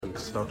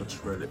Celtics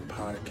Reddit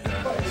podcast.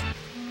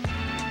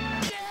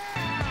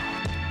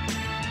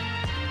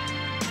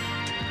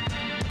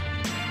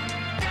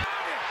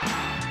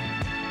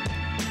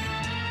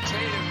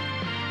 Tatum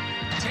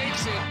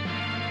takes it,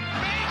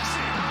 makes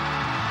it.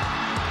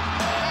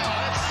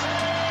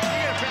 You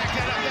gotta back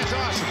that up. That's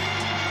awesome.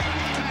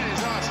 That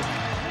is awesome.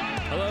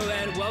 Hello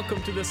and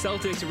welcome to the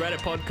Celtics Reddit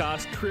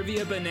podcast,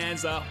 Trivia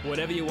Bonanza,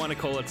 whatever you want to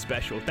call it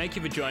special. Thank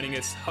you for joining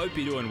us. Hope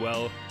you're doing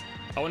well.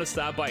 I want to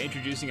start by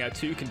introducing our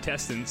two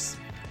contestants.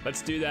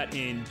 Let's do that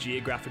in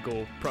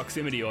geographical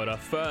proximity order.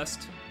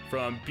 First,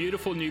 from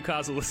beautiful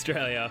Newcastle,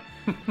 Australia,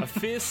 a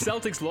fierce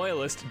Celtics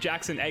loyalist,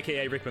 Jackson,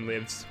 aka Rickman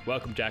Lives.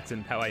 Welcome,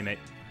 Jackson. How are you, mate?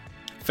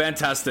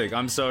 Fantastic.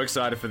 I'm so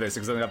excited for this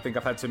because I think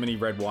I've had too many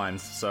red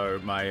wines, so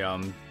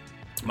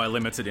my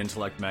limited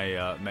intellect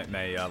may let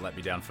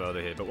me down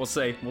further here, but we'll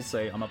see.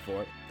 I'm up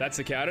for it. That's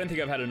okay. I don't think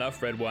I've had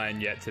enough red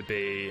wine yet to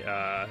be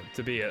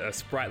a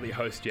sprightly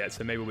host yet,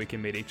 so maybe we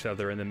can meet each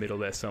other in the middle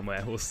there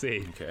somewhere. We'll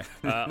see. Okay.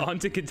 On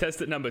to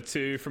contestant number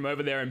 2 from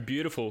over there in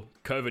beautiful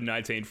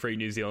COVID-19 free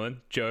New Zealand,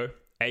 Joe,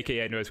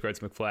 aka No Scroats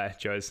McFly.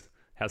 Joe's,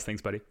 how's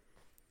things, buddy?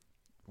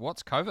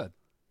 What's COVID?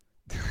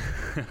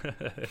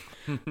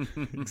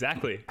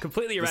 Exactly.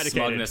 Completely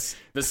eradicated.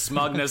 The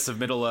smugness of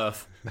Middle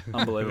Earth.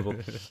 Unbelievable.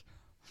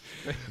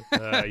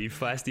 You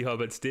feisty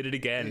hobbits did it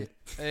again.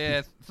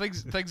 Yeah,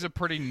 things are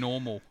pretty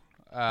normal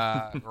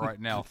right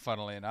now,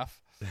 funnily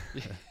enough.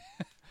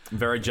 I'm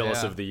very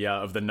jealous of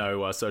the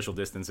no social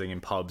distancing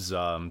in pubs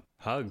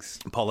Hugs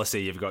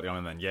policy you've got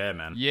going on. Yeah,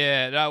 man.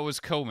 Yeah, that was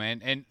cool,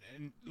 man. And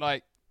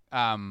like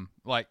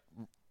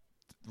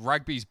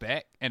rugby's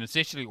back, and it's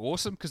actually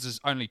awesome because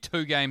there's only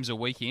 2 games a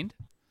weekend,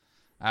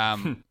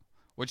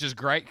 which is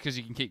great because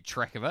you can keep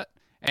track of it.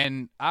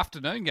 And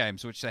afternoon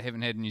games, which they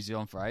haven't had in New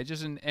Zealand for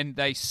ages, and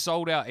they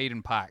sold out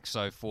Eden Park.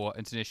 So for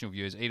international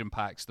viewers, Eden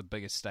Park's the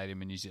biggest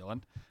stadium in New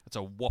Zealand. It's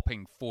a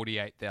whopping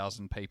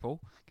 48,000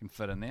 people can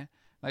fit in there.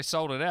 They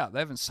sold it out. They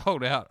haven't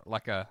sold out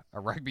like a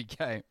rugby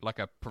game, like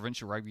a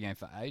provincial rugby game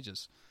for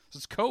ages. So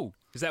it's cool.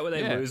 Is that where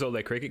they lose all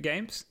their cricket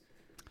games?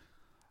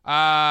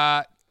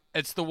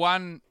 It's the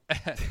one.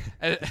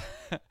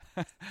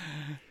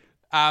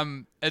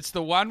 It's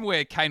the one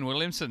where Kane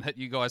Williamson hit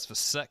you guys for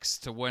 6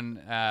 to win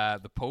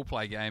the pool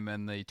play game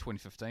in the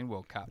 2015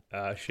 World Cup.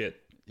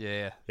 Shit.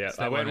 Yeah.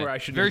 I went where I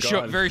should very have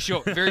short,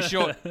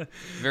 gone.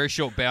 very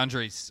short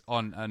boundaries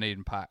on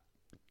Eden Park.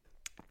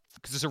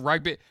 Because it's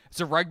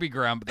a rugby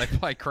ground, but they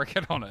play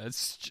cricket on it.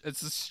 It's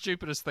the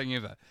stupidest thing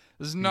ever.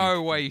 There's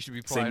no way you should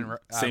be playing.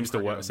 Seems to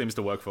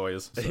work for you.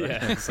 So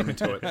Yeah, something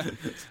to it.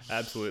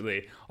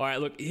 Absolutely. All right,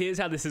 look, here's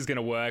how this is going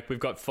to work. We've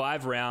got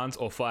 5 rounds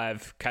or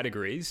 5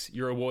 categories.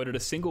 You're awarded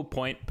a single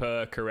point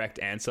per correct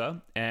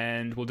answer,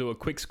 and we'll do a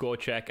quick score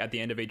check at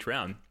the end of each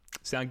round.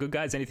 Sound good,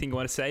 guys? Anything you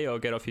want to say or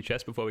get off your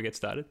chest before we get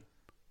started?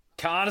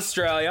 Can't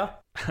Australia.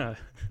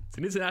 It's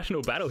an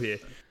international battle here.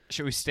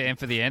 Should we stand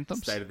for the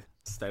anthems?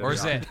 Or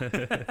is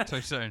that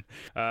too soon?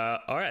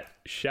 All right,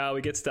 shall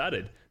we get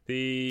started?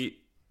 The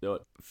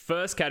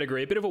first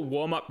category, a bit of a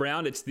warm-up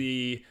round. It's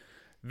the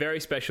very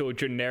special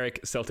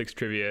generic Celtics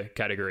trivia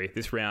category.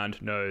 This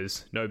round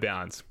knows no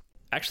bounds.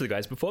 Actually,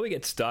 guys, before we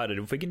get started,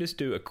 if we can just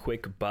do a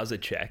quick buzzer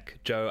check.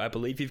 Joe, I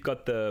believe you've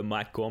got the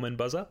Mike Gorman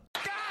buzzer.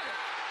 Got it.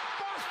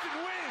 Boston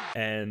wins.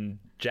 And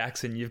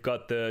Jackson, you've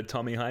got the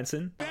Tommy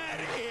Heinsohn. That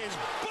is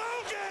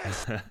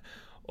bogus.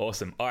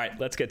 Awesome. All right,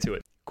 let's get to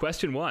it.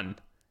 Question 1.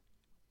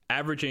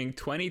 Averaging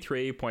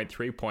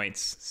 23.3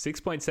 points,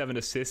 6.7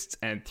 assists,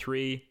 and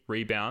 3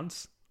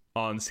 rebounds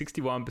on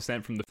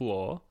 61% from the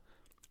floor,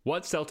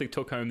 what Celtic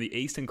took home the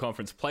Eastern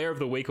Conference Player of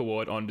the Week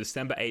award on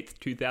December 8th,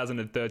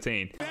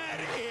 2013?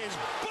 That is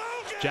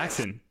bogus.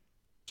 Jackson.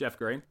 Jeff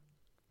Green.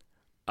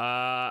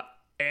 I'm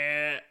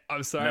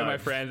sorry, No. my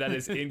friend. That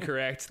is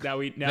incorrect. That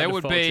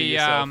would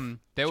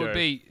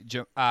be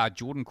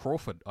Jordan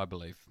Crawford, I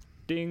believe.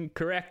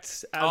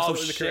 Incorrect.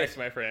 Absolutely shit. correct,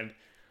 my friend.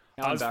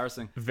 How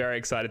embarrassing. Very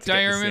excited to Do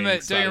get you this remember? thing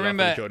Do started you off with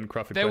remember? a Jordan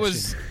Crawford There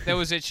question.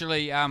 was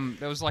actually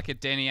there was like a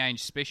Danny Ainge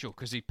special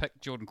because he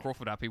picked Jordan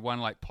Crawford up. He won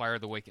like Player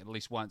of the Week at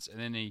least once, and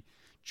then he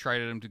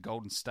traded him to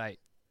Golden State.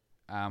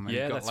 And he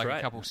got that's like right.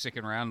 a couple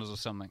second rounders or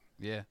something.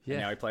 Yeah.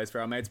 Now he plays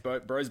for our mates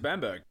Bros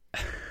Bamberg.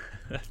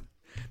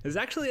 There's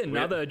actually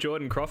another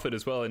Jordan Crawford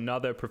as well,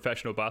 another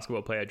professional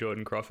basketball player,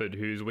 Jordan Crawford,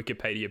 whose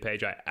Wikipedia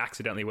page I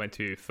accidentally went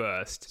to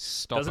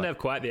first. Doesn't have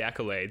quite the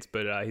accolades,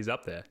 but he's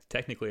up there.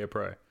 Technically a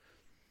pro.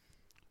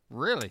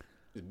 Really?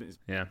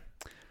 Yeah.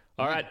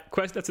 All right,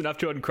 that's enough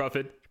Jordan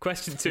Crawford.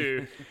 Question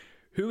 2.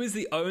 Who is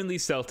the only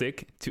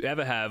Celtic to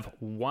ever have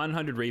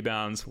 100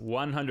 rebounds,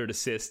 100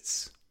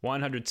 assists,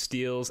 100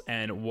 steals,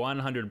 and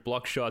 100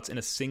 block shots in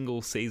a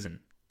single season?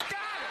 Got it.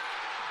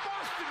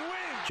 Boston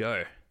wins.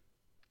 Joe.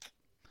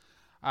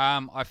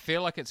 I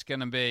feel like it's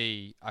gonna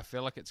be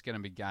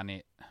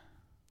Garnett.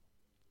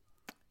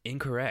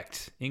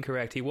 Incorrect.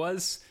 He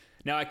was.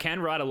 Now I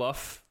can rattle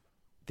off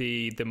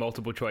the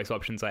multiple choice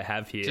options I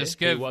have here.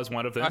 He was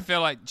one of them. I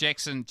feel like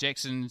Jackson's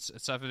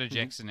it's over to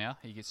Jackson now.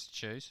 He gets to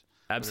choose.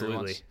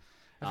 Absolutely.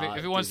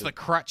 If he wants the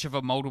crutch of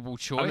a multiple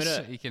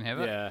choice, he can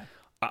have it. Yeah.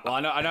 Well,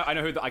 I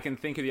know who I can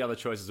think of the other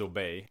choices will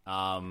be.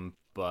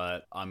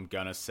 But I'm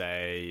gonna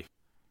say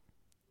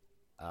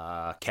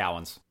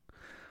Cowans.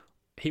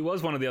 He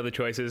was one of the other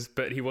choices,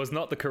 but he was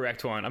not the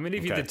correct one. I'm going to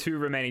give you the two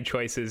remaining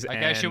choices. Okay,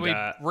 and, should we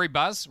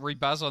rebuzz?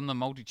 Rebuzz on the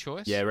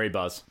multi-choice? Yeah,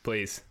 rebuzz.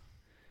 Please.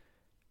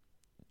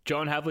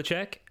 John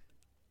Havlicek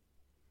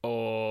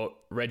or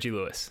Reggie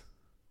Lewis?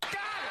 Got it!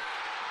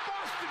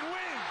 Boston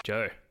wins!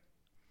 Joe.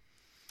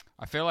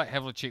 I feel like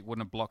Havlicek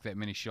wouldn't have blocked that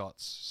many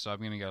shots, so I'm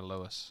going to go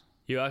Lewis.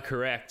 You are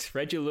correct.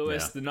 Reggie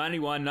Lewis, the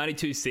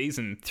 91-92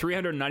 season,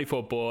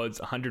 394 boards,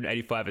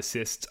 185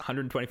 assists,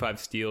 125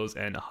 steals,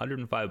 and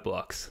 105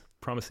 blocks.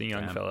 Promising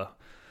young fella.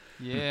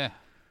 Yeah.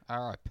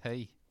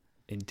 R.I.P.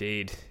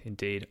 Indeed.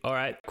 All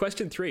right.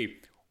 Question 3.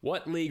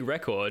 What league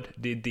record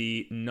did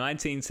the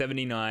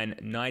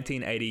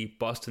 1979-1980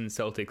 Boston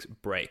Celtics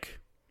break?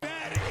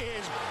 That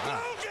is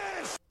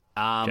bogus!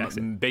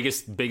 Jackson.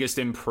 Biggest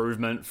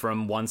improvement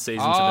from one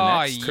season to the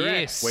next.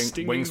 Yes.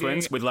 Wings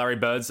wins with Larry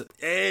Bird's.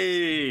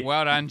 Hey!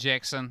 Well done,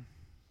 Jackson.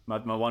 My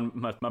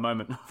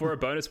moment. For a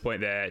bonus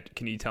point there,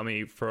 can you tell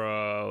me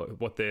for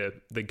what the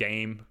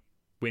game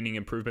winning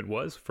improvement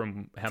was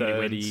from how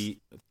many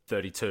wins?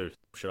 32.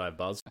 Should I have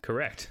buzz?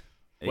 Correct.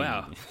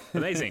 Wow.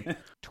 Amazing.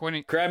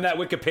 20. Cram that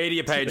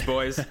Wikipedia page,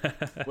 boys.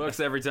 Works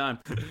every time.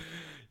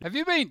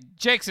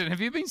 Jackson,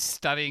 have you been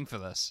studying for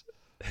this?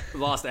 The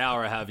last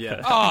hour I have,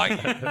 yeah. Oh, you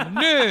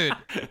nerd.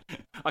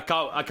 I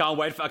can't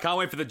wait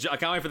for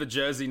the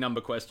jersey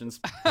number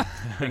questions.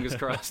 Fingers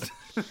crossed.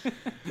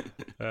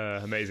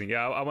 Amazing.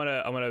 Yeah, I want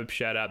to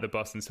shout out the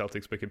Boston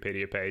Celtics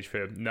Wikipedia page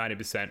for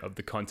 90% of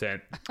the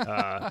content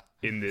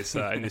in this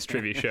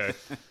trivia show.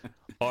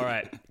 All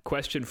right,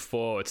 question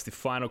 4. It's the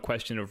final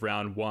question of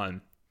round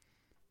 1.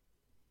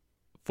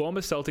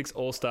 Former Celtics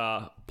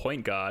All-Star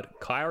point guard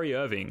Kyrie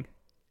Irving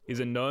is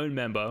a known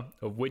member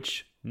of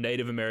which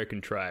Native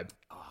American tribe?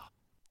 Got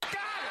it!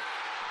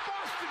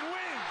 Boston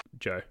wins!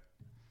 Joe.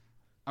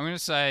 I'm going to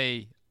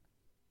say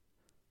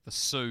the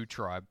Sioux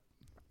tribe.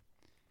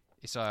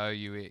 Sioux.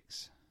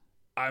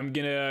 I'm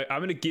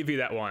gonna give you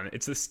that one.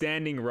 It's the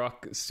Standing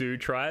Rock Sioux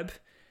tribe.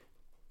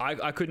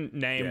 I couldn't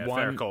name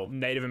one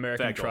Native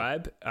American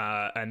tribe,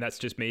 and that's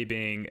just me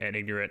being an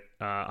ignorant,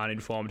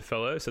 uninformed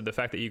fellow. So the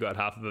fact that you got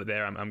half of it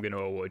there, I'm going to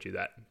award you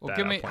that. Well,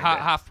 give me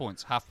half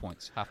points.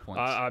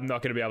 I'm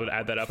not going to be able to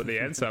add that up at the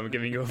end, so I'm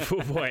giving you a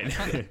full point.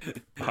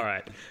 All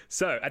right.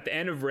 So at the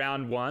end of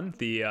round 1,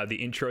 the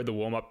intro, the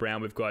warm-up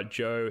round, we've got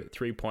Joe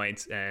 3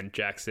 points and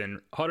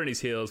Jackson hot on his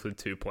heels with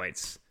 2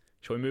 points.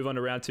 Shall we move on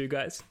to round 2,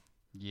 guys?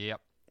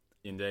 Yep.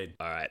 Indeed.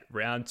 All right.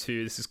 Round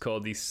 2. This is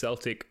called the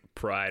Celtic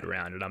Pride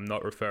round, and I'm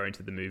not referring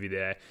to the movie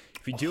there.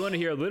 If you do want to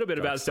hear a little bit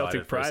about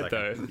Celtic Pride,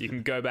 though, you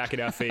can go back in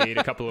our feed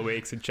a couple of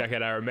weeks and check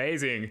out our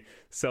amazing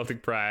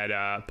Celtic Pride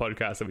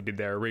podcast that we did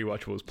there, a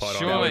rewatchables pod.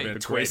 Surely. On.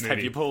 Twist.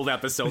 Have you pulled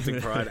out the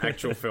Celtic Pride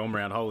actual film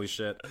round? Holy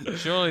shit.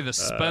 Surely the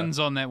spins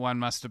on that one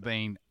must have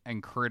been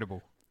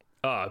incredible.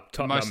 Oh,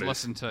 top Most numbers.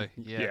 listened to.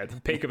 Yeah,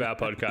 the peak of our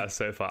podcast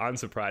so far,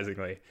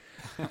 unsurprisingly.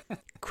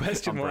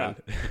 Question 1.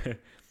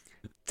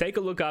 Take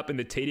a look up in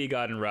the TD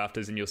Garden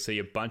rafters and you'll see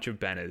a bunch of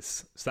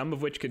banners, some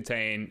of which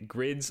contain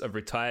grids of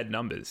retired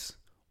numbers.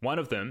 One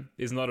of them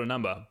is not a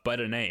number,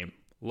 but a name.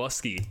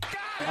 Losky.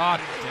 Oh,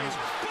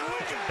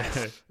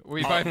 damn it.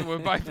 We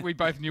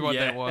both knew what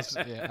that was.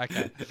 Yeah,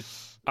 okay.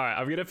 All right,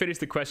 I'm going to finish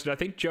the question. I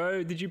think,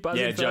 Joe, did you buzz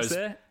in first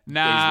there?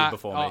 Nah,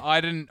 before me.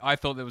 I didn't. I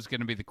thought that was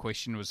going to be the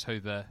question was who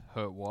the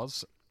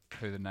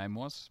name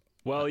was.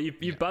 Well,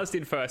 you buzzed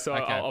in first, so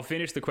Okay. I'll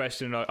finish the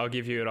question. I'll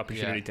give you an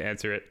opportunity to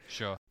answer it.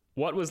 Sure.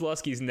 What was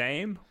Losky's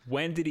name?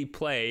 When did he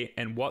play?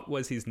 And what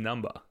was his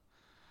number?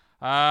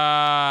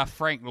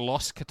 Frank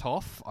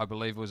Loskatoff, I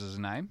believe was his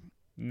name.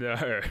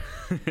 No,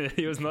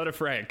 he was not a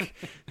Frank.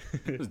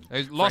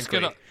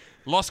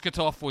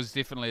 Loskatoff was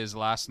definitely his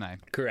last name.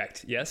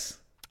 Correct. Yes.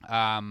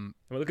 We're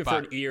looking for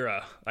an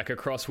era, like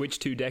across which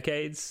 2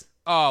 decades?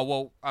 Oh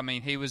well, I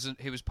mean, he was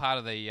part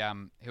of the he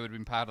would have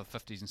been part of the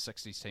 50s and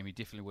 60s team. He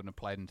definitely wouldn't have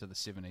played into the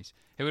 70s.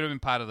 He would have been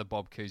part of the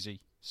Bob Cousy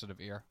sort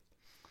of era.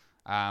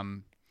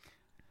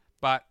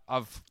 But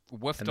I've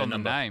whiffed on the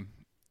name.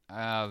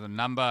 The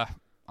number,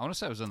 I want to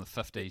say it was in the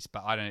 50s,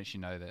 but I don't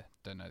actually know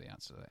don't know the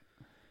answer to that.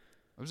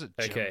 What was it?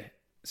 Jim? Okay,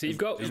 so you've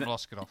got.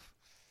 Lost it off.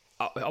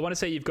 I want to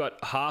say you've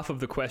got half of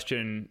the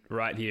question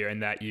right here,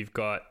 in that you've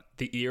got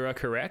the era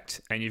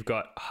correct, and you've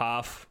got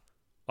half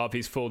of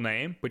his full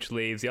name, which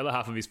leaves the other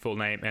half of his full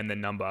name and the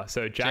number.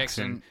 So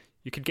Jackson,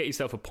 you could get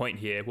yourself a point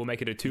here. We'll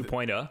make it a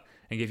 2-pointer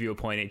and give you a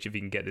point each if you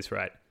can get this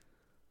right.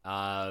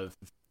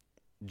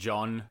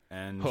 John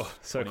and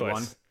so 21.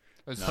 close.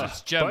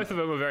 It's Jim. Both of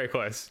them were very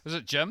close. Was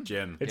it Jim?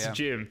 Jim. It's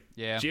Jim.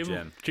 Yeah.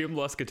 Jim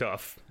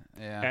Loskatoff.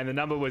 Yeah. And the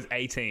number was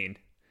 18.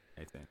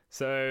 18.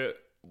 So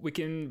we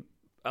can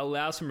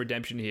allow some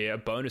redemption here, a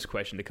bonus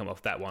question to come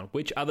off that one.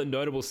 Which other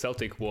notable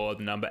Celtic wore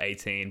the number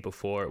 18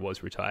 before it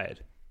was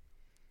retired?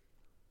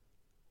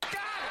 Got it!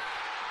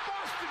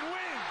 Boston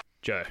wins!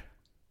 Joe.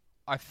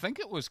 I think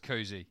it was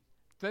Cousy.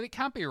 But it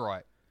can't be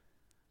right.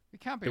 It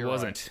can't be right. It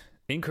wasn't.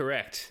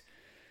 Incorrect.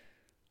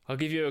 I'll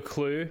give you a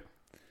clue.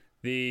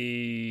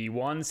 The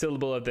one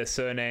syllable of their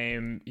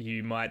surname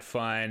you might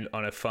find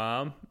on a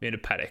farm in a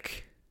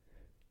paddock.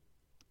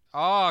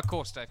 Oh, of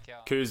course, Dave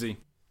Cowens. Koozie.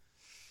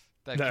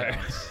 Dave No.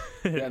 Cowens.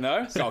 Yeah,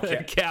 no?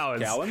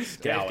 Cowens.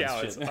 Cowens? Dave Cowens,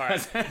 Cowens. shit. All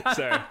right.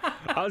 So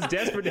I was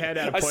desperate to hand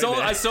out a point there.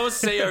 I saw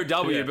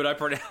COW, Yeah. but I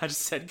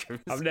just said Koozie.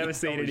 I've never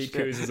seen Holy any shit.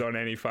 Koozes on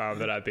any farm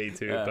that I've been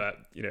to, but,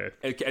 you know.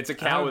 It's a I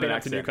cow haven't with been an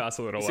up to accent.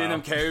 Newcastle in a while. See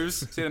them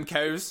cows? See them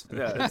cows?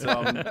 Yeah, it's,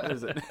 what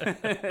is it?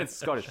 It's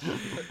Scottish.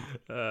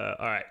 All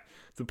right.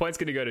 So the point's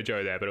going to go to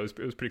Joe there, but it was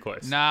pretty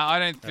close. Nah, I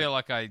don't feel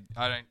like I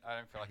don't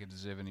feel like I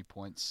deserve any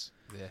points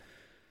there.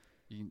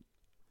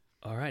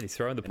 All right, he's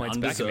throwing the points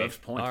back at me.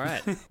 undeserved point. All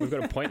right, we've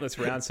got a pointless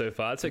round so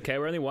far. It's okay.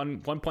 We're only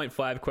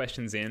 1.5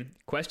 questions in.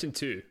 Question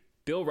 2.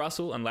 Bill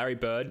Russell and Larry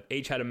Bird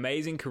each had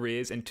amazing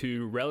careers in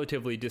two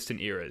relatively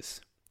distant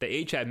eras. They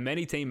each had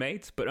many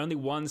teammates, but only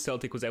one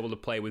Celtic was able to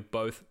play with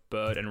both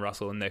Bird and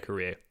Russell in their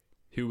career.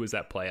 Who was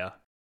that player?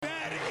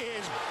 That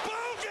is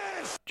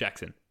bogus!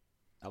 Jackson.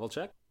 Double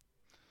check.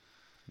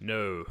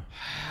 No.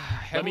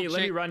 Let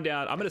me run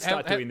down. I'm going to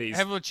start doing these.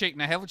 Havlicek.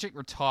 Now, Havlicek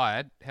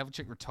retired.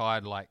 Havlicek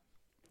retired like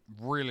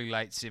really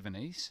late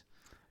 70s.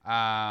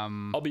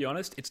 I'll be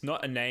honest, it's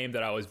not a name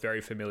that I was very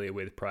familiar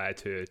with prior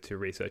to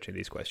researching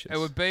these questions. It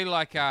would be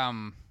like I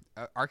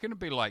reckon it'd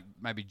be like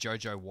maybe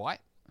Jojo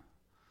White.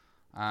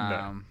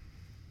 No.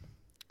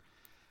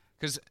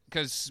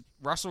 Because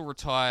Russell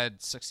retired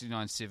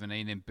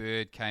 69-70, then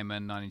Bird came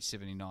in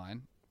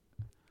 1979.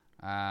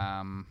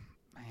 Man,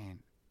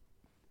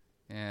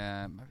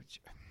 yeah, maybe.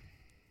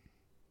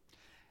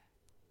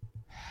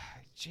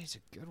 Geez, a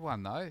good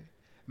one though.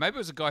 Maybe it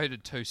was a guy who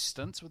did 2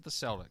 stints with the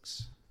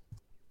Celtics.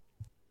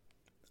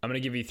 I'm going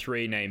to give you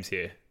 3 names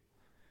here.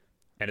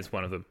 And it's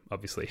one of them,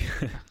 obviously.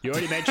 You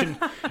already mentioned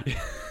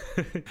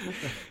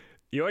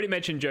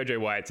Jojo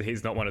White, so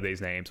he's not one of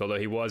these names, although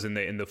he was in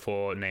the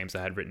 4 names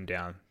I had written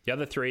down. The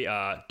other 3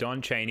 are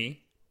Don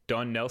Chaney,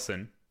 Don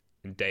Nelson,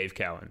 and Dave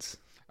Cowens.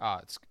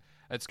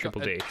 It's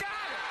Triple D.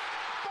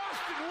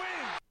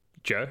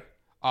 Joe?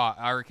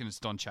 I reckon it's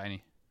Don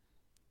Chaney.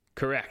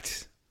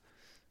 Correct.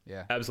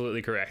 Yeah.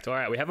 Absolutely correct. All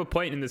right, we have a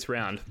point in this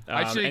round.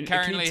 I actually and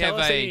currently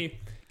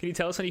can you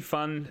tell us any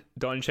fun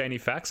Don Chaney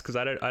facts? Because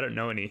I don't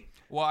know any.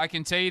 Well, I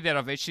can tell you that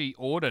I've actually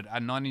ordered a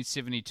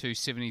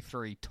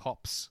 1972-73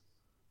 Topps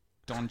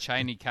Don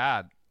Chaney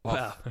card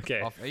off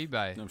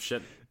eBay. Oh,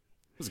 shit.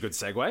 That was a good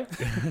segue.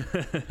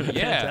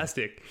 Yeah.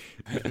 Fantastic.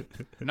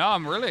 No,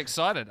 I'm really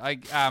excited.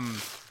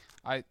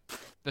 The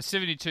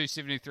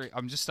 72-73,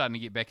 I'm just starting to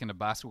get back into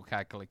basketball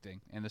card collecting,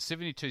 and the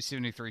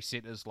 72-73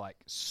 set is like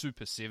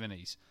super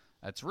 70s.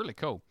 It's really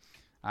cool.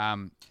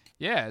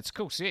 Yeah, it's a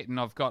cool set, and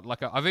I've got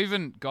I've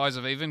even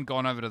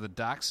gone over to the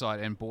dark side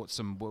and bought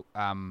some.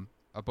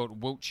 I bought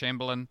Wilt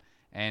Chamberlain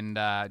and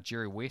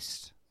Jerry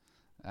West,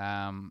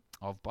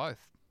 of both.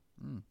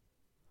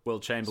 Will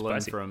Chamberlain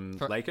Spicy. from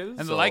Lakers?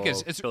 And the or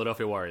Lakers. It's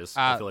Philadelphia Warriors.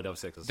 Or Philadelphia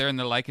Sixers. They're in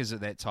the Lakers at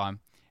that time.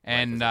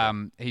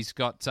 And he's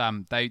got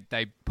they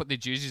put their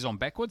jerseys on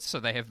backwards, so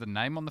they have the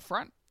name on the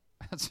front.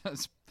 It's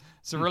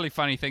a really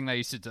funny thing they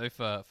used to do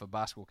for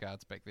basketball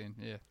cards back then.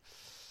 Yeah.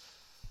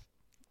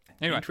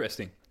 Anyway,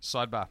 Interesting.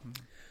 sidebar.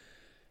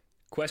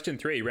 Question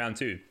 3, round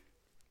 2.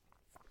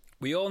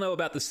 We all know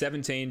about the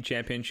 17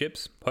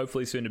 championships,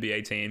 hopefully soon to be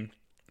 18.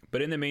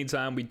 But in the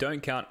meantime, we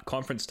don't count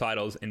conference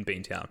titles in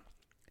Beantown.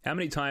 How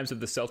many times have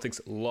the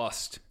Celtics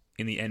lost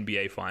in the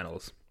NBA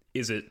Finals?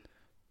 Is it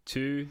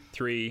 2,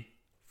 3,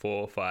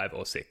 4, 5,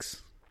 or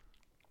 6?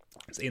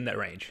 It's in that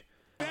range.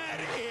 That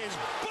is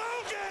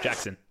bogus!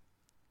 Jackson.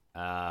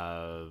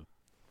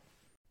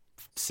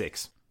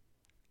 6.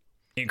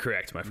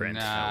 Incorrect, my friend.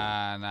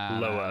 Nah.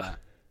 Lower. Nah.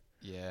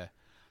 Yeah.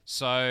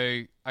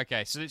 So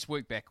let's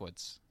work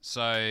backwards.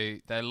 So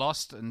they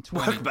lost in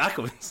 20. Work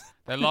backwards.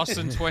 They lost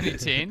in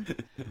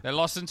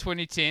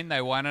 2010.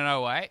 They won in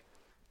 08.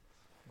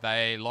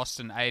 They lost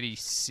in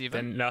 87.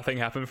 And nothing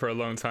happened for a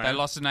long time. They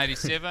lost in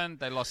 87.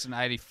 They lost in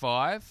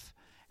 85.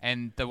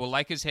 And the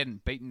Lakers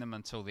hadn't beaten them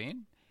until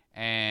then.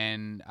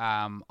 And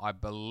I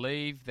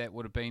believe that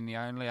would have been the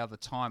only other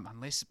time,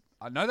 unless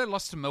I know they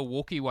lost to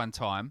Milwaukee one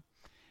time,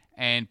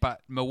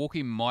 but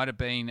Milwaukee might have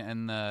been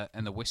in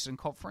the Western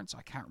Conference.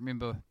 I can't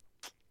remember.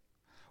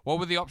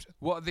 What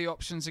are the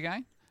options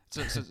again?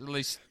 So at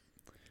least.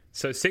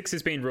 So 6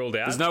 has been ruled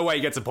out. There's no way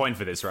he gets a point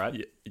for this,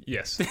 right?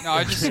 Yes. No,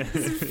 I just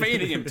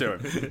Feeding him to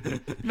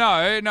him. no.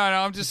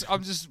 I'm just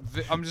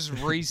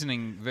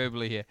reasoning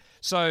verbally here.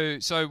 So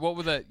what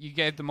were you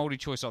gave the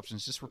multi-choice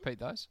options? Just repeat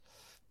those.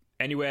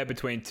 Anywhere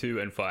between 2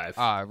 and 5.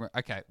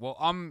 Okay. Well,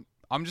 I'm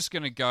just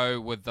gonna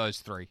go with those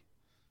 3.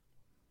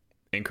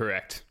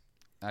 Incorrect.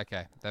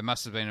 Okay, there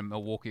must have been a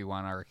Milwaukee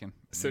one, I reckon.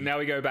 So now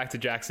we go back to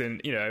Jackson.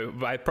 You know,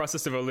 by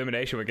process of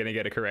elimination, we're going to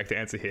get a correct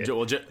answer here.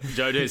 Joe did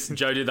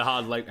the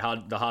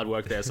hard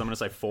work there, so I'm going to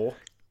say 4.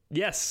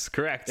 Yes,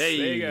 correct. Hey,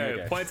 there you go.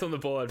 okay. Points on the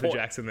board for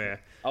Jackson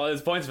there. Oh,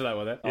 there's points for that,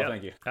 were there? Oh, Yep,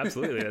 thank you.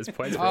 Absolutely, there's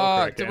points for all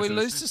correct Did we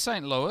answers. lose to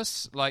St.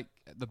 Louis? Like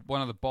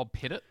one of the Bob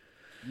Pettit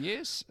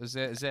years? Is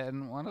that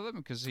in one of them?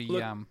 Because he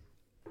Look,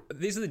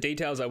 these are the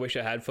details I wish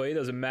I had for you.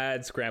 There was a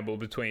mad scramble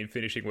between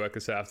finishing work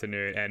this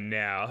afternoon and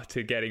now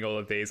to getting all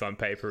of these on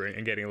paper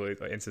and getting all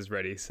the answers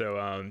ready.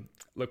 So,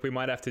 look, we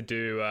might have to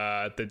do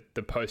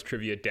the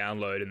post-trivia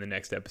download in the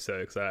next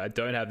episode because I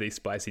don't have these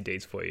spicy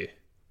deets for you.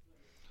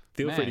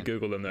 Feel free to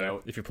Google them,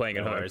 though, if you're playing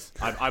at home.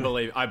 I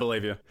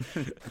believe you.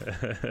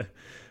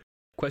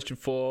 Question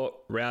 4,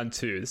 round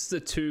 2. This is a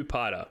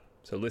two-parter,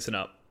 so listen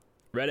up.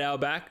 Red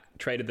Auerbach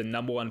traded the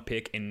number 1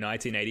 pick in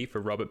 1980 for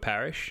Robert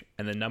Parrish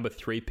and the number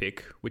 3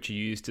 pick, which he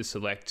used to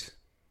select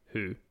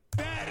who?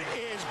 That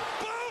is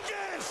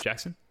bogus!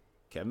 Jackson?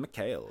 Kevin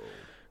McHale.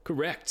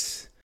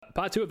 Correct.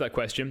 Part 2 of that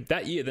question.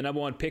 That year, the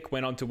number 1 pick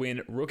went on to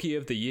win Rookie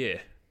of the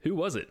Year. Who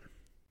was it?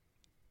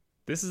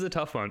 This is a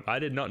tough one. I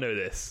did not know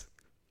this.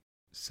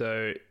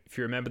 So, if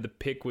you remember, the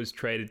pick was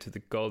traded to the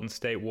Golden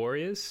State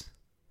Warriors.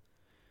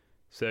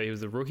 So, he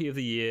was the Rookie of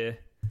the Year,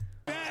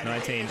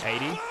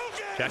 1980.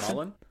 Jackson?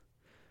 Nolan?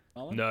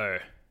 No.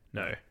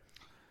 No.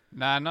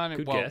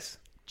 Good guess.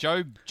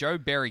 Joe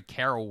Barry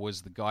Carroll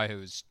was the guy who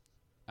was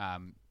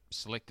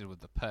selected with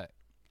the pick.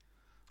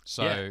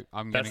 So Yeah,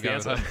 I'm going to go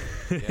with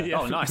answer. him. Yeah.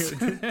 Oh, nice.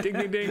 Ding,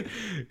 ding, ding.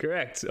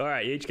 Correct. All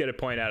right, you each get a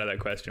point out of that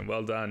question.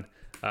 Well done.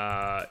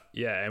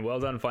 And well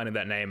done finding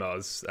that name. I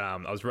was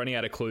running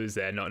out of clues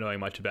there, not knowing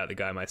much about the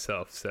guy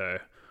myself. So,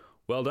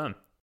 well done.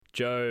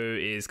 Joe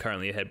is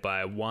currently ahead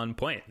by 1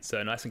 point.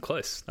 So nice and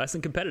close, nice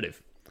and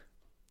competitive.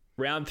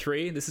 Round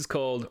 3. This is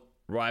called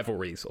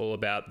Rivalries, all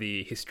about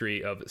the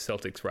history of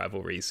Celtics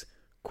rivalries.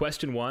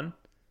 Question 1.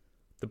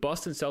 The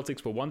Boston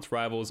Celtics were once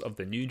rivals of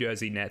the New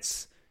Jersey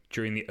Nets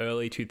during the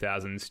early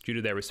 2000s due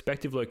to their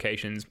respective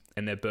locations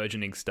and their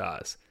burgeoning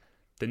stars.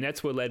 The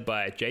Nets were led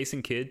by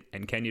Jason Kidd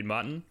and Kenyon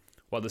Martin,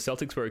 while the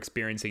Celtics were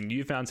experiencing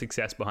newfound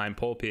success behind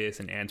Paul Pierce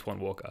and Antoine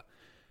Walker.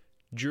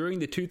 During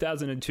the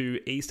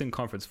 2002 Eastern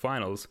Conference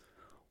Finals,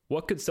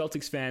 what could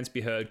Celtics fans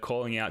be heard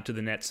calling out to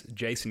the Nets'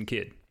 Jason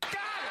Kidd?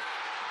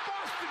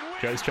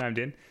 Joe's chimed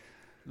in.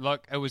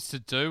 Look, it was to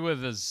do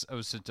with his.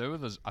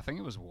 I think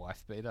it was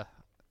wife beater.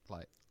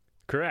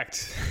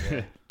 Correct.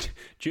 Yeah.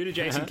 Due to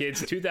Jason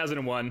Kidd's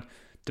 2001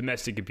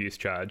 domestic abuse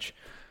charge.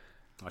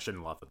 I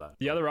shouldn't laugh at that.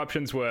 The other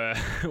options were,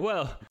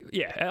 well,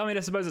 yeah, I mean, I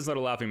suppose it's not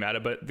a laughing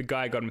matter, but the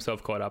guy got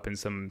himself caught up in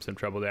some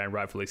trouble there, and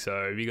rightfully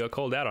so. He got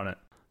called out on it.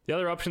 The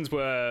other options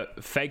were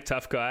fake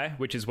tough guy,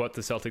 which is what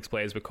the Celtics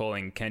players were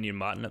calling Kenyon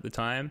Martin at the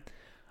time,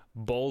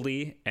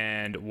 Baldy,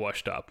 and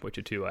washed up, which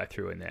are 2 I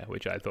threw in there,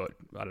 which I thought,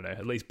 I don't know,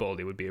 at least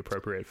Baldy would be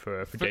appropriate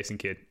for Jason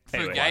Kidd.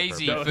 Anyway,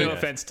 no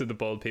offense to the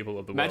bald people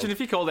of the Imagine world.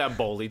 if you called out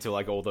Baldy to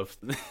all the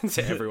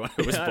to everyone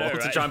who was I know, bald to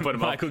right? try and put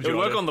him Michael up. It would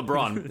work Jordan. on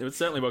LeBron. It would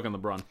certainly work on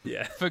LeBron.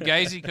 Yeah.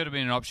 Fugazi could have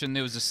been an option.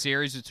 There was a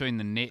series between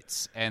the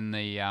Nets and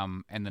the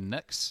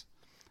Knicks,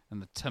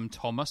 and the Tim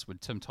Thomas, when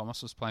Tim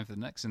Thomas was playing for the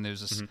Knicks, and there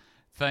was this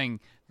thing.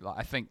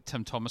 I think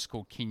Tim Thomas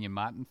called Kenyon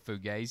Martin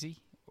Fugazi,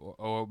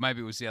 or maybe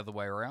it was the other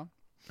way around.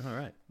 All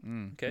right.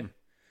 Okay.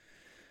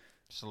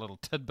 Just a little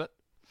tidbit.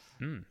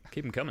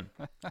 Keep them coming.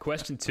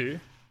 Question 2.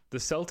 The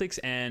Celtics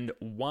and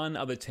one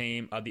other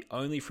team are the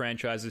only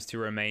franchises to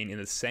remain in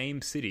the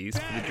same cities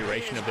for the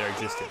duration of their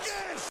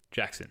existence.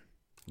 Jackson.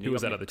 Who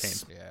was that other team?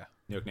 Yeah.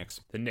 New York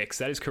Knicks. The Knicks.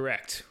 That is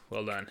correct.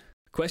 Well done.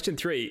 Question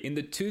 3. In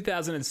the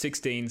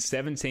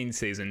 2016-17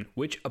 season,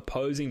 which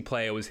opposing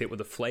player was hit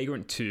with a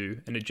flagrant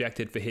 2 and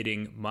ejected for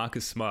hitting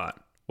Marcus Smart?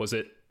 Was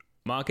it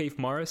Markieff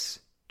Morris,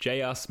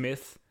 J.R.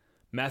 Smith,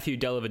 Matthew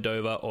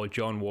Dellavedova, or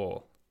John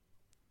Wall?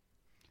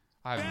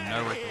 I have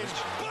no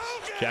recollection of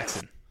this.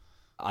 Jackson.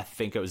 I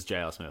think it was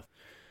J.R. Smith.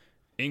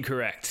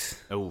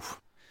 Incorrect. Oof.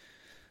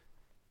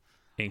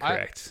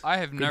 Incorrect. I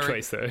have Good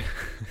choice, though.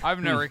 I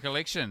have no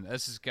recollection.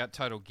 This is got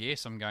total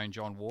guess. I'm going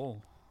John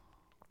Wall.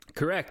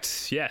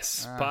 Correct.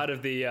 Yes, part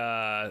of the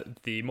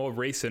more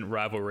recent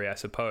rivalry, I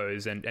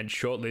suppose, and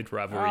short-lived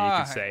rivalry you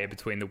could say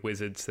between the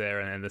Wizards there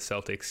and the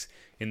Celtics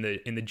in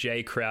the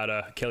Jay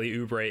Crowder, Kelly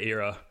Oubre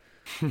era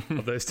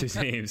of those two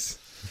teams.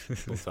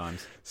 Full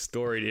times.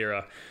 Storied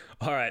era.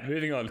 All right,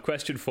 moving on.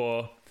 Question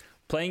 4: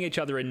 playing each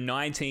other in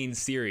 19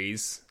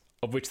 series,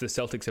 of which the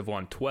Celtics have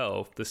won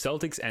 12. The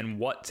Celtics and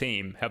what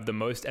team have the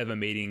most ever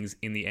meetings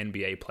in the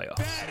NBA playoffs?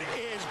 That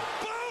is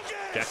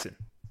bogus! Jackson.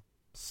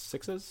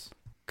 Sixers?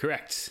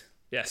 Correct.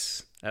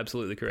 Yes,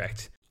 absolutely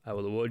correct. I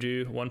will award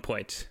you 1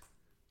 point.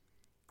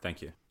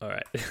 Thank you. All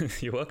right.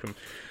 You're welcome.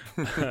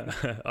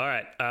 All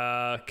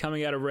right.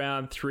 Coming out of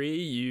round 3,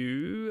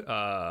 you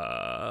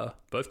are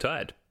both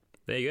tied.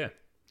 There you go.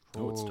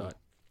 Oh, it's tight.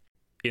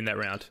 In that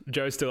round.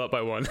 Joe's still up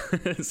by 1.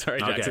 Sorry,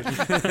 Jackson.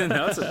 Okay.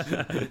 No, it's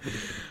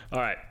All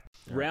right.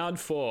 Round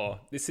 4.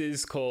 This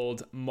is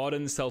called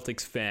Modern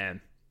Celtics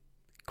Fan.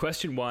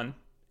 Question 1.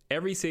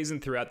 Every season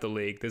throughout the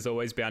league, there's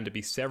always bound to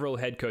be several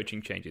head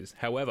coaching changes.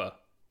 However,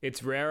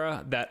 it's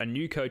rarer that a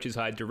new coach is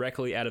hired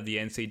directly out of the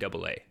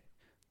NCAA.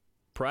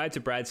 Prior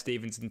to Brad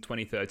Stevens in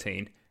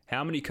 2013,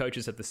 how many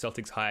coaches have the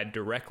Celtics hired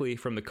directly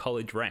from the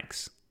college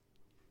ranks?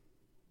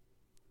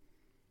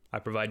 I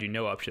provide you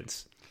no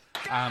options.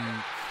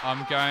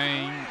 I'm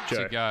going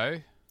Joe. to go.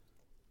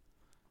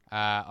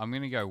 I'm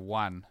going to go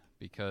 1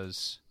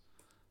 because.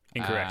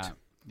 Incorrect.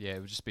 Yeah, it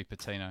would just be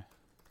Patino.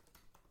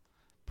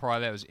 prior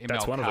to that was ML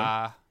That's one of them.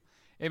 Carr.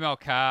 ML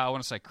Carr, I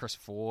want to say Chris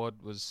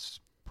Ford was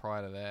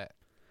prior to that.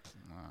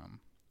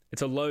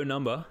 It's a low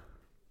number.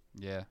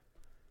 Yeah.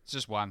 It's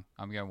just one.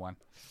 I'm going one.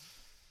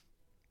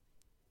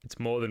 It's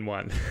more than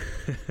one.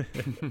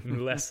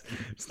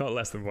 It's not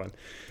less than one.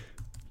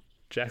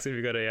 Jackson, have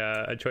you got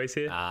a choice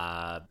here?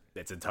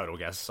 It's a total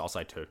guess. I'll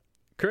say 2.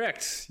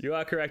 Correct. You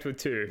are correct with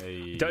 2.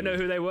 Hey. Don't know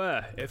who they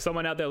were. If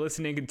someone out there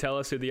listening can tell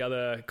us who the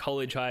other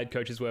college hired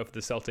coaches were for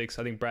the Celtics,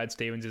 I think Brad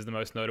Stevens is the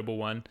most notable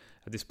one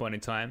at this point in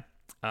time.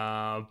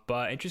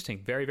 But interesting.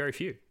 Very, very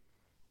few.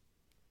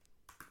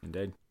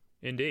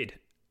 Indeed.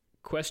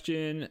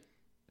 Question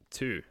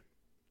 2.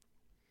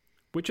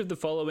 Which of the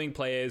following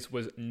players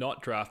was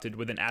not drafted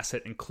with an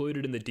asset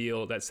included in the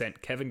deal that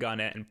sent Kevin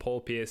Garnett and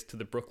Paul Pierce to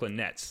the Brooklyn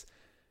Nets?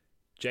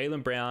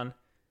 Jaylen Brown,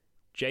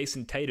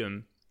 Jason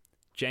Tatum,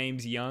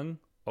 James Young,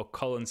 or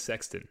Colin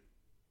Sexton?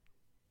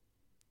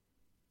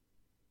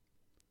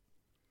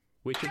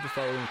 Which of the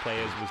following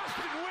players was...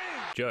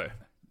 Joe?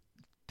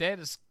 That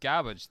is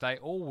garbage. They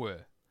all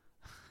were.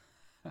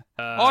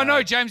 Oh,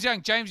 no, James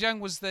Young. James Young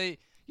was the...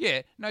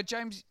 Yeah, no,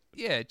 James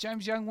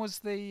Young was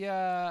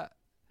the...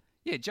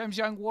 James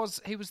Young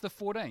was... He was the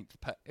 14th.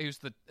 He was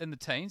in the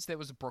teens. That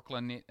was a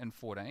Brooklyn net in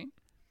 14.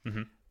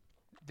 Mm-hmm.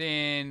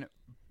 Then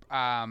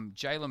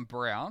Jaylen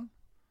Brown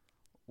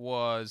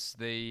was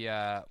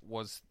the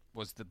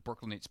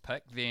Brooklyn Nets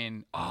pick.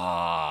 Then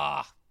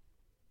I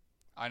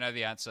know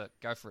the answer.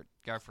 Go for it,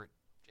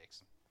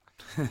 Jackson.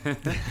 He's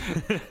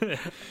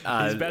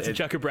about to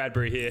chuck a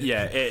Bradbury here.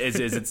 Yeah,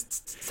 it's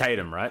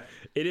Tatum, right?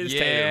 It is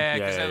Yeah, Tatum.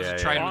 because that was a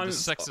trade On- with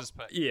the Sixers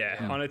pick.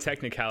 Yeah, on a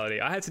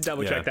technicality. I had to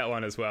double check that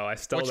one as well. I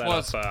stole Which that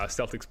was- off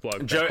Celtics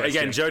blog. Joe that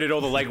question. Joe did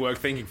all the legwork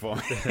thinking for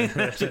me,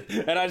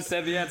 and I just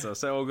said the answer.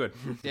 So all good.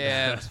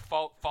 Yeah,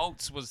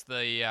 Fultz was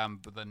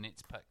the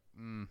Nets pick.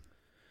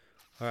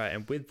 All right,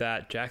 and with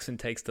that, Jackson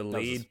takes the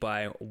lead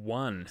by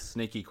 1.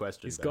 Sneaky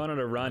question. He's gone on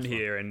a run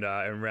here in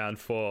round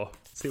 4.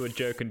 See what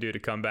Joe can do to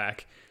come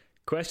back.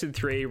 Question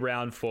 3,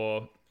 round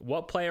 4.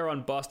 What player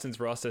on Boston's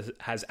roster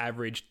has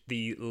averaged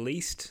the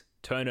least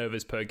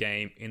turnovers per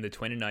game in the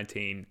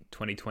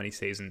 2019-2020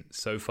 season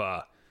so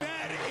far?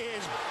 That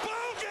is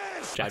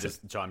bogus! I Jackson.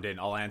 just chimed in.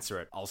 I'll answer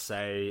it. I'll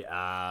say.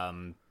 I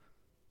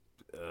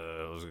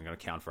was going to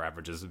count for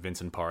averages.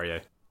 Vincent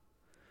Poirier.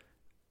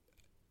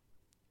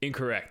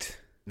 Incorrect.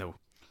 No.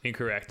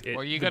 Incorrect.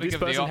 Well, you got to this give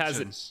the person has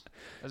options.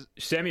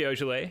 Sammy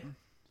Ojeleye,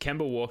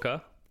 Kemba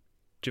Walker,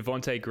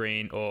 Javonte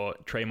Green, or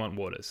Tremont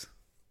Waters.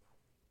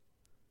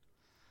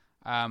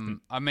 I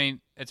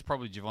mean, it's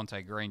probably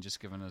Javonte Green, just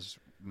given his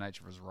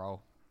nature of his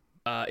role.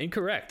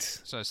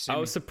 Incorrect. So I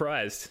was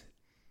surprised.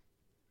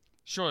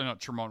 surely not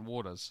Tremont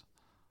Waters.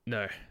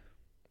 No,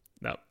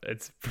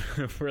 it's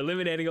we're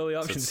eliminating all the So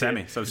options. it's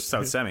Sammy. here. So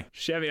it's Sammy.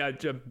 Chevy, I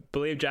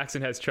believe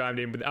Jackson has chimed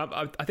in, but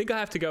I think I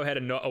have to go ahead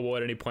and not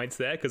award any points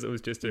there because it was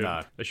just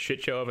a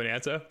shit show of an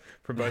answer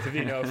from both of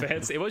you. No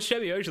offense. It was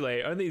Chevy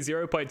Ojeleye, only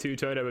 0.2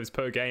 turnovers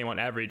per game on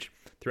average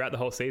throughout the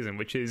whole season,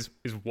 which is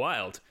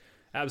wild,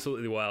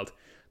 absolutely wild.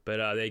 But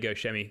there you go,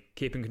 Shemi,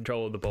 keeping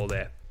control of the ball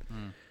there.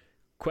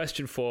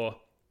 Question 4.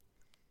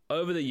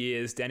 Over the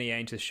years, Danny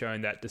Ainge has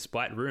shown that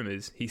despite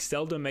rumours, he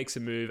seldom makes a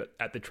move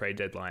at the trade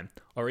deadline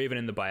or even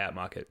in the buyout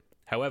market.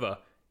 However,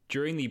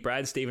 during the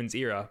Brad Stevens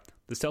era,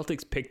 the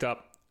Celtics picked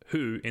up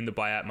who in the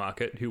buyout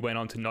market who went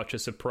on to notch a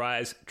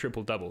surprise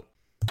triple-double?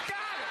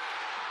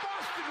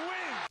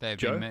 That'd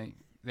Joe? be me.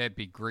 That'd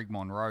be Greg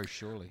Monroe,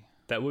 surely.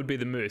 That would be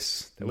the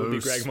Moose. That would be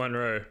Moose. Greg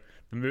Monroe.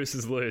 The Moose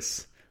is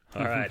loose.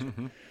 All right.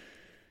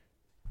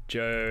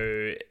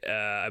 Joe,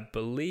 I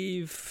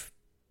believe,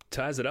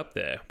 ties it up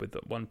there with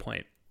 1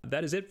 point.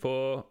 That is it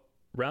for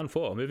round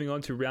 4. Moving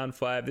on to round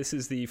 5. This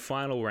is the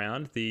final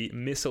round, the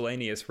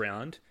miscellaneous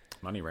round.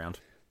 Money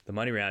round. The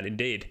money round,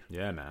 indeed.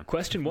 Yeah, man.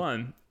 Question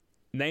 1.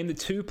 Name the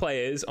 2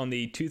 players on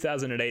the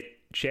 2008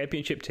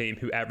 championship team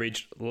who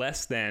averaged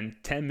less than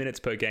 10 minutes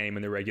per game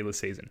in the regular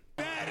season.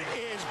 That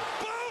is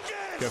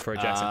bogus! Go for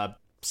it, Jackson.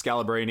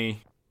 Scalabrini.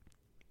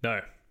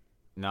 No.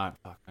 No.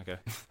 Fuck, okay.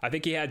 I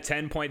think he had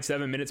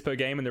 10.7 minutes per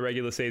game in the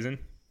regular season.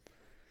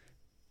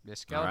 Yeah,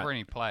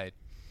 Scalabrini played.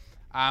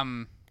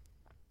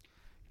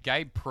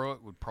 Gabe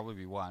Pruitt would probably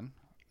be one.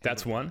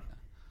 That's one.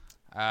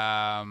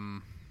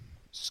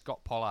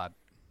 Scott Pollard.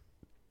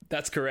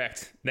 That's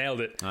correct. Nailed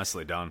it.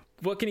 Nicely done.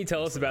 What can you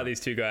tell us about these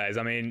two guys?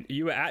 I mean,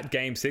 you were at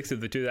Game 6 of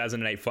the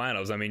 2008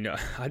 finals. I mean,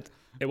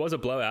 it was a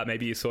blowout.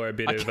 Maybe you saw a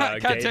bit of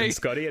can't Gabe tell you- and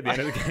Scotty at the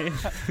end of the game.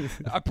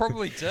 I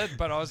probably did,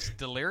 but I was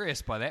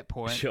delirious by that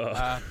point. Sure.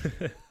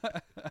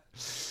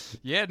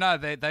 Yeah, no,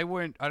 they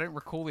weren't. I don't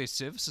recall their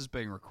services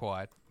being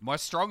required. My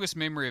strongest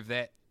memory of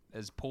that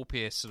is Paul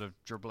Pierce sort of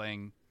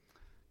dribbling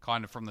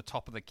kind of from the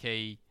top of the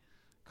key,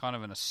 kind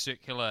of in a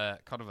circular,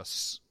 kind of a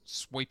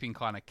sweeping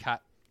kind of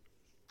cut.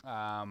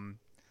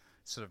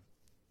 Sort of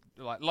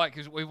like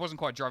he wasn't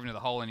quite driving to the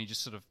hole, and he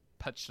just sort of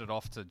pitched it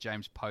off to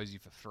James Posey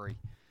for 3.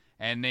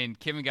 And then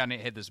Kevin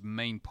Garnett had this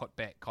mean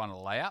putback kind of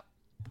layup.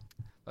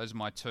 Those are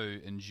my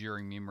 2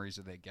 enduring memories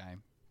of that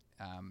game.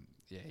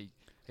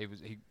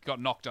 He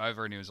got knocked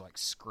over and he was like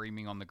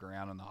screaming on the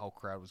ground, and the whole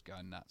crowd was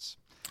going nuts.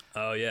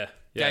 Oh yeah.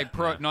 Gabe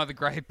Pruitt, neither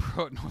Gabe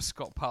Pruitt nor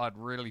Scott Pollard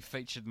really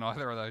featured in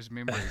either of those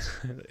memories.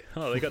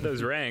 Oh, they got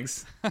those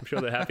ranks. I'm sure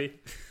they're happy.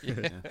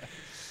 Yeah.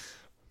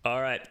 All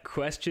right,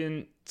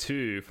 question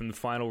 2 from the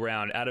final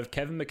round. Out of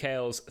Kevin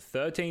McHale's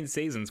 13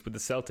 seasons with the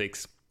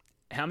Celtics,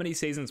 how many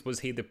seasons was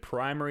he the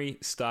primary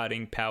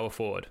starting power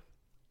forward?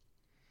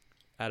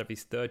 Out of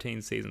his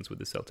 13 seasons with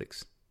the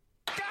Celtics.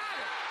 Got it!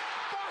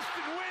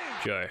 Boston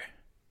wins! Joe.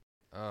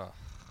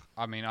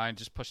 I mean, I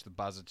just pushed the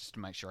buzzer just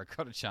to make sure I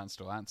got a chance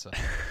to answer.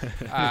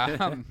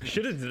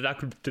 Should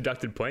have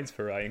deducted points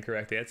for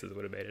incorrect answers. It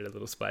would have made it a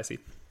little spicy.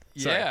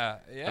 Sorry, yeah.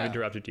 I've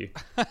interrupted you.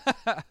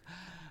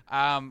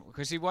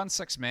 Because he won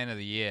Sixth Man of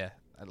the Year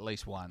at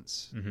least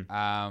once.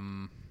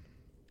 Mm-hmm.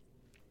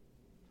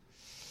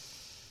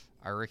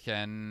 I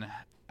reckon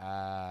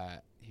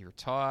he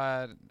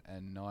retired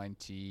in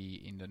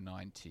 90 into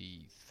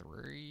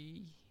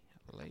 93,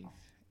 I believe.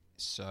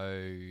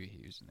 So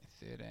he was in the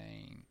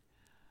 13.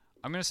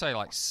 I'm going to say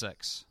like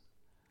 6.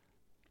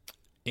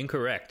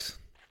 Incorrect.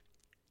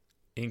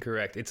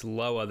 It's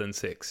lower than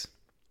 6.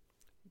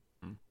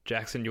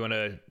 Jackson, do you want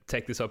to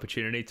take this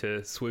opportunity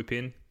to swoop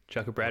in?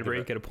 Chuck a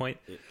Bradbury, get a point?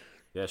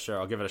 Yeah, sure.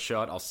 I'll give it a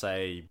shot. I'll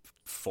say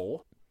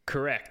 4.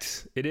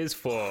 Correct. It is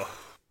 4.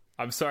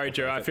 I'm sorry,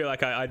 Joe. I feel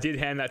like I did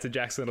hand that to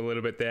Jackson a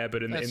little bit there,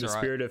 but in the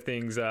spirit of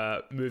things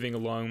moving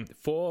along,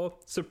 4,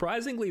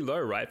 surprisingly low,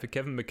 right, for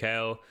Kevin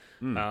McHale.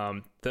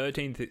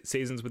 13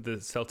 seasons with the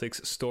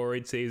Celtics,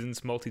 storied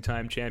seasons,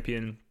 multi-time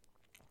champion.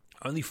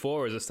 Only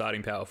 4 as a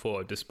starting power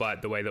forward,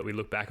 despite the way that we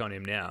look back on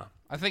him now.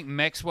 I think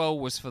Maxwell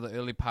was for the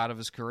early part of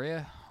his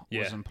career.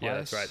 Was in place. Yeah,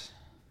 that's right.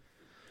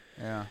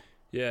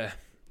 Yeah.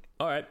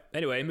 All right.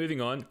 Anyway, moving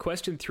on.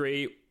 Question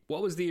 3.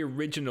 What was the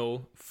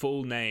original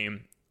full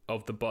name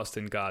of the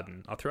Boston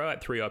Garden? I'll throw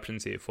out 3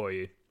 options here for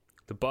you.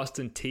 The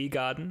Boston Tea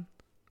Garden,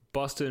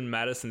 Boston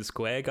Madison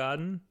Square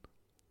Garden,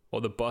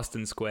 or the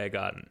Boston Square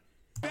Garden?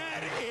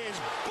 That is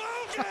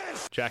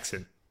bogus!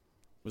 Jackson.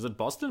 Was it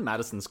Boston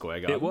Madison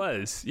Square Garden? It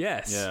was,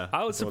 yes. Yeah,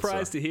 I was I thought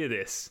surprised so. to hear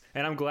this,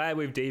 and I'm glad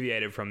we've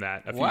deviated from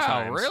that a few Wow,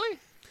 times. really?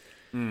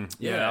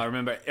 Yeah, I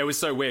remember. It was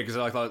so weird because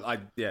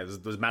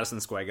there's Madison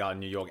Square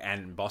Garden, New York,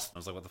 and Boston. I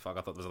was like, what the fuck?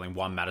 I thought there was only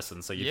one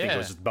Madison, so you'd think it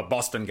was just the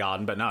Boston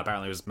Garden, but no,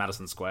 apparently it was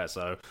Madison Square,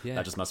 so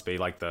that just must be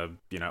like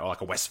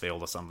like a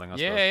Westfield or something, I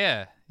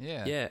suppose.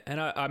 Yeah.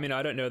 And I mean,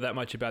 I don't know that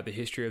much about the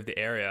history of the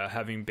area,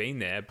 having been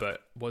there,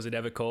 but was it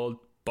ever called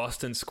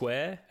Boston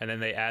Square? And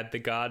then they add the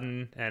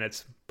garden, and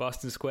it's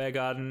Boston Square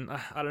Garden.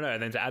 I don't know.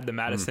 And then to add the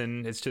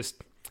Madison, it's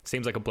just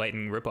seems like a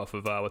blatant ripoff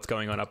of what's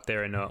going on up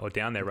there or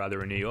down there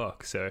rather in New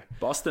York. So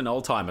Boston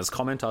old timers,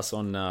 comment us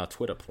on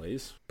Twitter,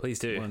 please. Please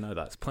do. I want to know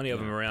that. There's plenty of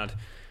them around.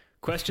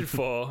 Question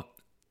 4.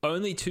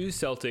 Only 2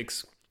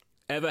 Celtics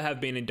ever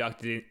have been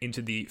inducted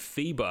into the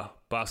FIBA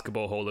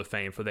Basketball Hall of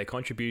Fame for their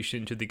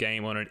contribution to the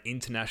game on an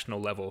international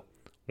level.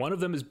 One of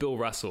them is Bill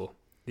Russell.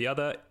 The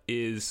other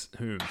is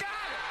whom?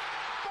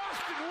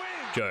 Boston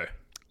wins! Joe.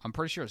 I'm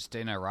pretty sure it's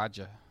Dino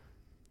Raja.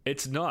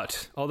 It's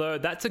not, although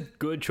that's a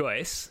good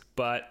choice,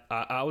 but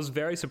I was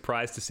very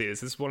surprised to see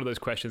this. This is one of those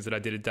questions that I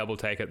did a double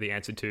take at the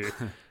answer to.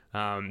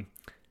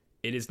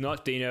 It is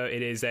not Dino.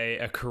 It is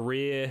a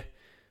career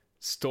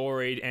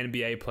storied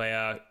NBA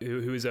player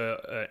who is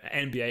a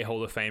NBA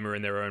Hall of Famer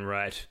in their own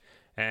right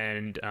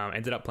and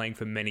ended up playing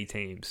for many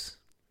teams,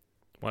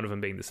 one of them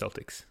being the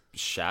Celtics.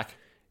 Shaq.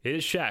 It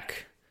is Shaq.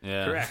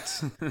 Yeah.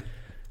 Correct.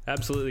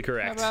 Absolutely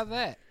correct. How about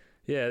that?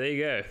 Yeah, there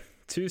you go.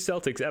 2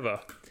 Celtics ever.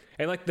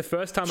 And like the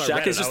first time I Shaq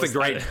read is it, just I the was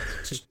great.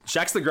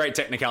 Shaq's the great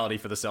technicality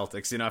for the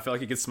Celtics. You know, I feel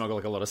like you could smuggle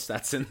like a lot of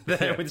stats in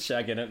there with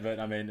Shaq in it, but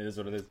I mean, it is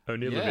what it is.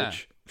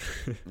 O'Nealovic.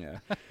 Yeah.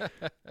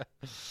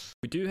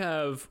 We do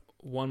have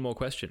one more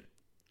question.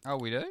 Oh,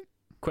 we do?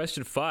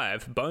 Question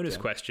 5, bonus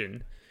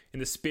question. In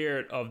the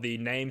spirit of the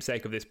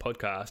namesake of this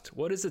podcast,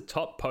 what is the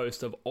top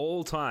post of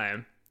all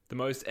time, the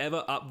most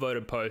ever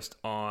upvoted post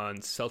on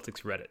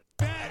Celtics Reddit?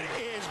 That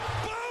is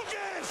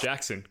bogus!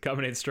 Jackson,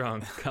 coming in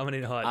strong, coming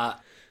in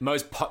hot.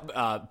 Most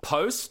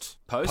post,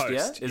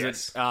 yeah? Is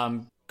yes.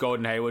 it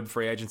Gordon Hayward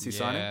free agency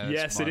signing?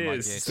 Yes, it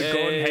is. guess. It's the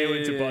Gordon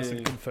Hayward to Hey.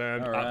 Boston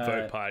confirmed All right.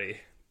 upvote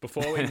party.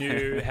 Before we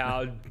knew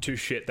how to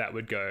shit that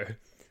would go.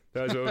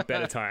 Those were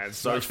better times.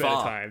 So Much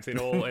far. better times in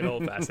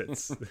all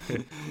facets.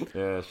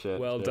 Yeah, shit.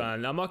 Well yeah.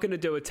 done. I'm not going to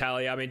do a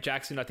tally. I mean,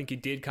 Jackson, I think you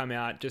did come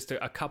out just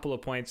a couple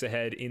of points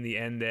ahead in the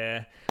end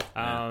there.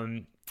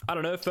 I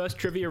don't know, first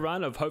trivia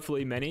run of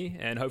hopefully many,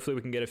 and hopefully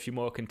we can get a few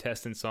more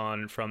contestants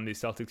on from the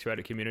Celtics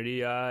Reddit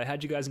community.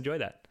 How'd you guys enjoy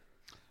that?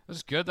 It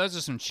was good. Those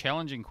are some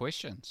challenging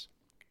questions.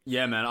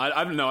 Yeah, man. I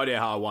have no idea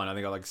how I won.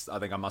 I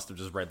think I must have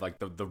just read like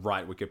the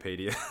right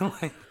Wikipedia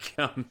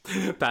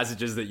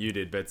passages that you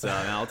did. But no,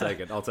 I'll take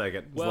it. It's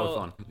a lot of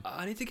fun.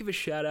 I need to give a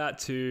shout out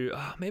to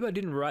maybe I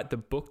didn't write the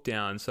book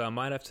down, so I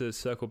might have to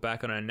circle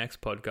back on our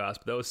next podcast.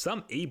 But there was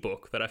some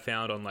ebook that I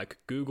found on like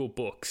Google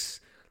Books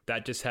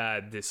that just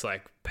had this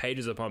like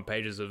pages upon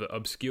pages of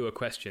obscure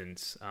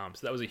questions. So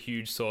that was a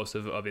huge source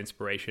of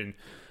inspiration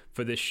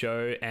for this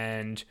show.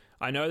 And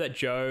I know that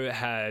Joe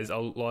has a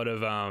lot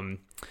of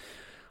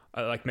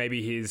like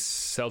maybe his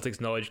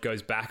Celtics knowledge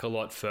goes back a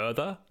lot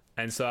further.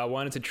 And so I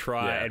wanted to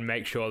try and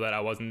make sure that I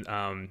wasn't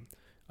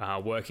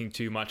working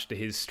too much to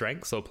his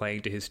strengths or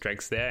playing to his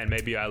strengths there. And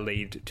maybe I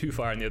leaned too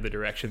far in the other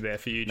direction there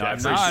for you,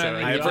 Jackson.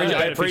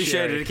 I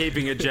appreciated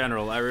keeping it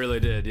general. I really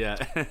did, yeah.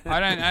 I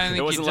don't think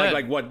it wasn't you did.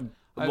 like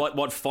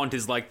what font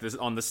is like this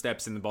on the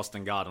steps in the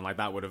Boston Garden. Like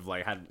that would have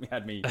like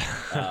had me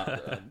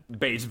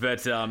beat.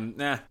 But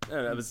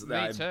that was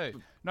me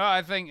too. No,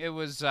 I think it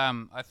was.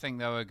 I think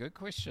they were good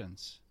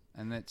questions,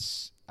 and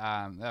that's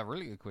they're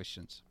really good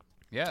questions.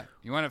 Yeah,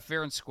 you won it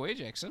fair and square,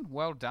 Jackson.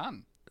 Well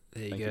done.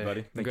 There you Thank go, you,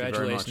 buddy.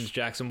 Congratulations,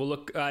 Jackson. Well,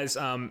 look, guys.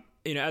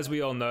 As we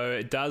all know,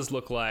 it does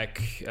look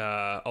like,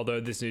 although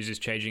this news is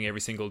changing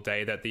every single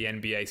day, that the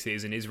NBA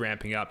season is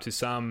ramping up to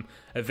some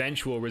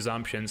eventual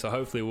resumption. So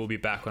hopefully we'll be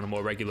back on a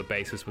more regular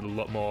basis with a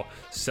lot more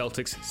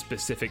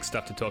Celtics-specific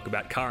stuff to talk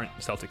about, current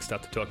Celtics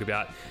stuff to talk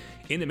about.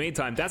 In the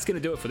meantime, that's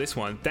going to do it for this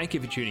one. Thank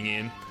you for tuning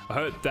in. I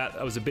hope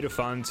that was a bit of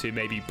fun to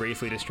maybe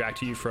briefly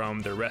distract you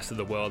from the rest of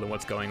the world and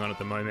what's going on at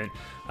the moment.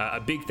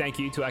 A big thank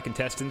you to our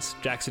contestants,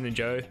 Jackson and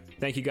Joe.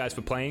 Thank you guys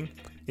for playing.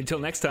 Until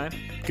next time,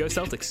 go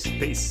Celtics.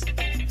 Peace.